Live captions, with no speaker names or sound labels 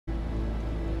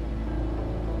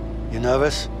You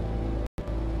nervous?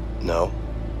 No.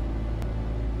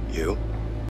 You?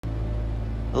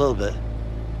 A little bit.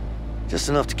 Just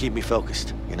enough to keep me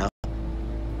focused, you know?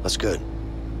 That's good.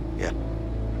 Yeah.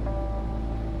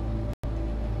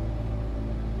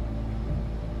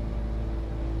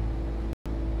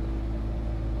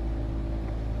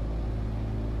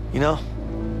 You know,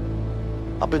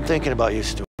 I've been thinking about your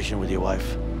situation with your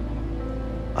wife.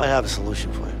 I have a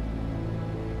solution for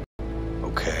you.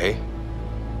 Okay.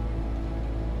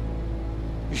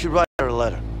 You should write her a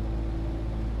letter.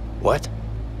 What?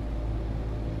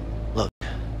 Look,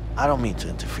 I don't mean to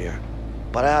interfere,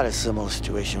 but I had a similar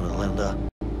situation with Linda,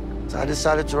 so I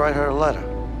decided to write her a letter,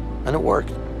 and it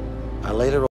worked. I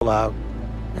laid it all out,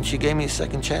 and she gave me a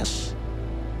second chance.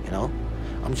 You know?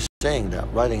 I'm just saying that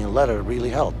writing a letter really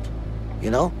helped.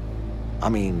 You know? I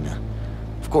mean,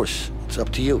 of course, it's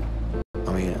up to you.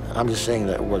 I mean, I'm just saying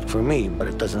that it worked for me, but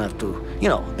it doesn't have to, you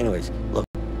know. Anyways, look,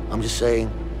 I'm just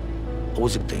saying it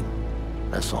was a thing.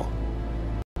 That's all.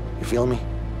 You feel me?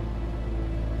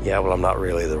 Yeah, well, I'm not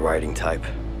really the writing type.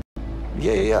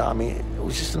 Yeah. I mean, it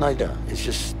was just an idea. It's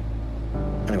just...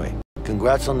 Anyway,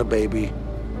 congrats on the baby.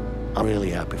 I'm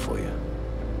really happy for you.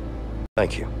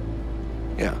 Thank you.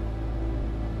 Yeah.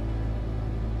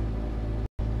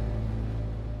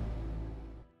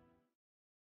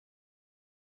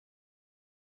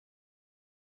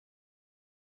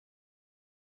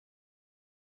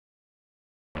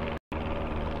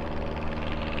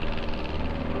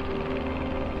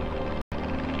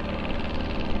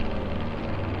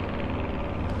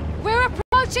 We're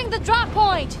approaching the drop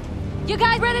point! You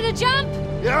guys ready to jump?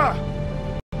 Yeah!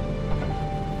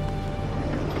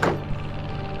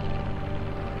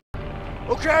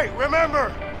 Okay,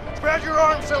 remember! Spread your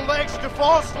arms and legs to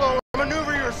fall slow and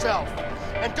maneuver yourself.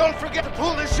 And don't forget to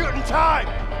pull the shooting time!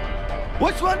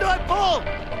 Which one do I pull?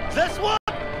 This one?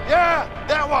 Yeah,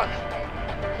 that one!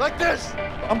 Like this!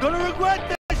 I'm gonna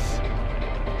regret this!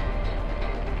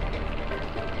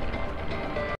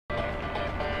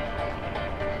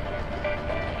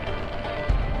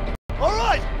 All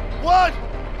right! 1,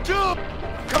 2,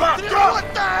 come on, go!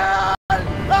 What the hell?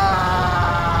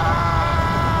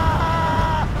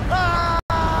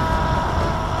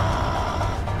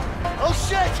 Oh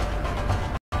shit!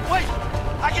 Wait,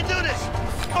 I can do this!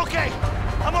 Okay,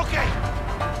 I'm okay.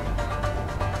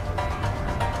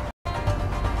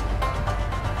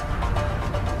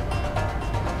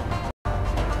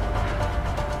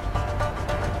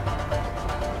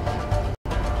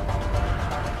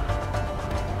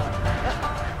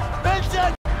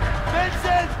 Vincent!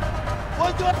 Vincent!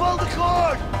 When do I pull the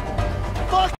cord?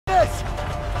 Fuck this!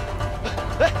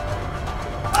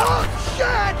 Oh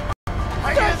shit!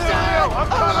 I get the wheel! I'm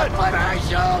coming! My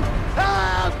parachute!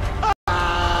 Help!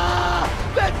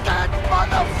 Vincent,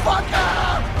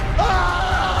 motherfucker!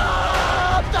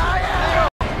 I'm dying!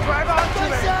 Grab onto me!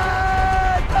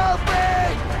 Vincent! Help me!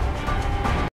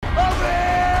 Over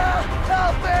here!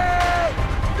 Help me!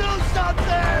 Do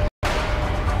something!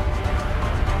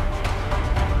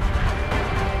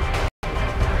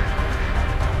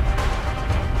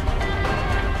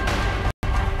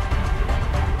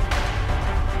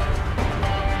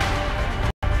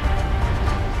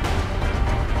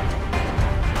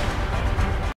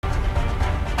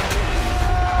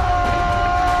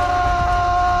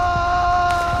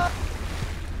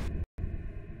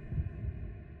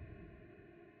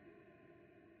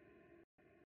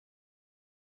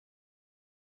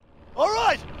 All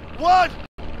right, 1,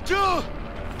 2,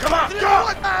 Come on, 3, go!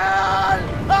 what the hell?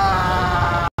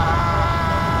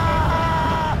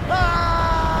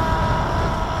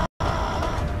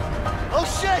 Oh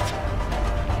shit!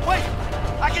 Wait,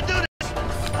 I can do this.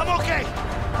 I'm okay.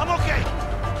 I'm okay.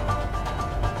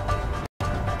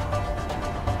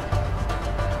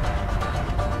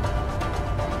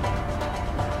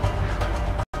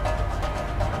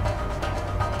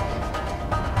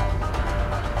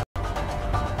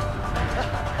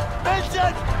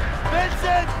 Vincent!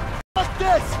 Vincent! Fuck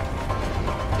this!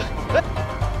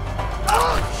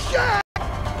 Oh shit!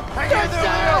 I get the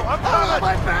wheel! I'm coming!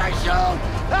 My parachute!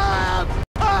 Help!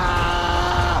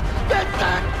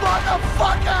 Vincent,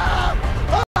 motherfucker!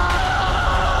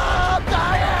 I'm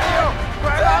dying!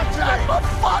 Grab onto Vincent, me! for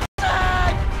fuck's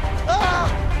sake!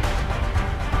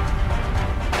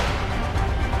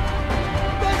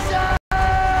 Vincent!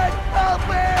 Help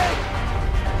me!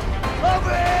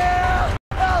 Over here!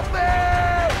 Help me!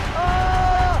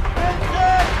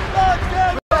 Vincent! Oh,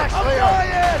 Relax, I'm Leo.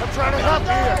 dying! I'm trying to help you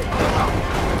here.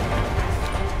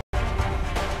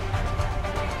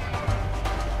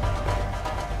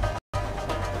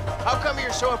 How come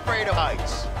you're so afraid of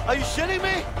heights? Are you shitting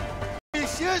me? Are you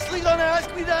seriously gonna ask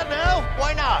me that now?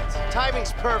 Why not?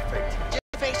 Timing's perfect. Just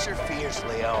face your fears,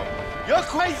 Leo. You're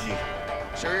crazy.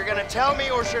 So you're gonna tell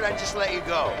me, or should I just let you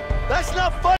go? That's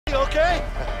not funny, okay?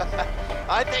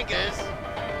 I think it is.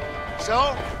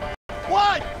 So,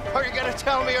 What? are you gonna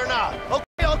tell me or not?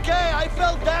 Okay, I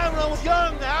fell down when I was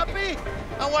young. Happy?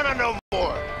 I wanna know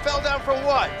more. Fell down for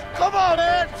what? Come on,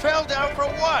 man. Fell down for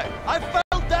what? I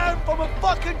fell down from a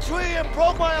fucking tree and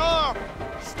broke my arm.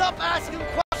 Stop asking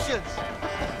questions.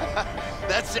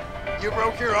 That's it. You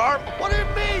broke your arm? What do you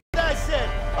mean, I said?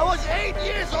 I was 8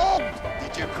 years old.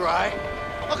 Did you cry?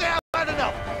 Okay, I've had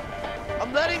enough.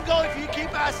 I'm letting go if you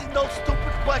keep asking those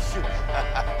stupid questions.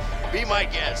 Be my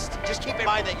guest. Just keep in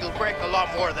mind that you'll break a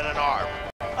lot more than an arm.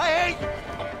 I hate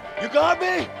you. You got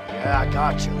me? Yeah, I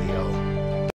got you,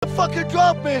 Leo. Fucking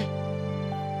drop me.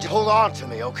 Just hold on to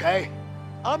me, okay?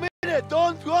 I'm in it.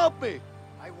 Don't drop me.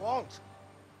 I won't.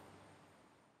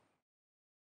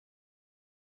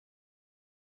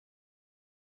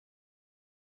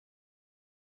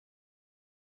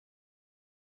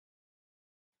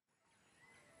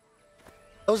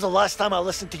 That was the last time I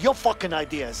listened to your fucking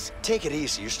ideas. Take it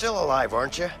easy. You're still alive,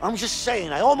 aren't you? I'm just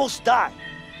saying, I almost died.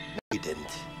 No, you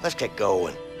didn't. Let's get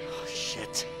going. Oh,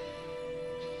 shit.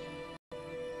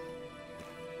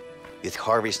 You think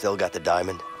Harvey still got the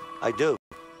diamond? I do.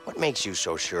 What makes you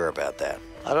so sure about that?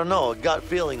 I don't know, a gut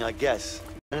feeling, I guess.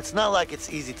 And it's not like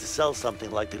it's easy to sell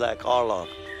something like the Black Arlong.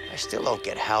 I still don't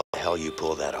get how the hell you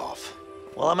pull that off.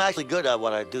 Well, I'm actually good at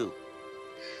what I do.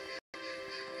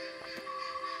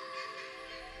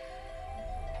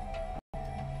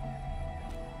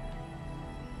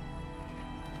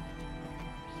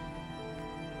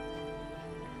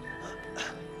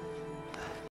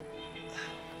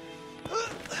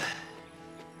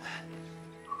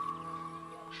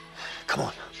 Come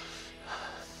on.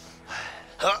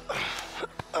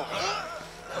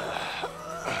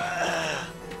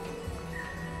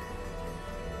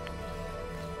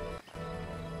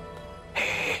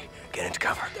 Hey, get into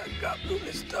cover. Cabrón,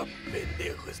 está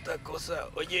pendejo esta cosa.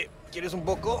 Oye, ¿quieres un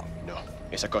poco? No,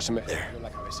 esa cosa me There. dolió la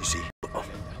cabeza. You see? Oh.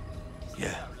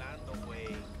 Yeah.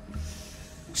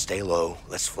 Stay low.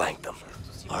 Let's flank them.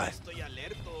 All right.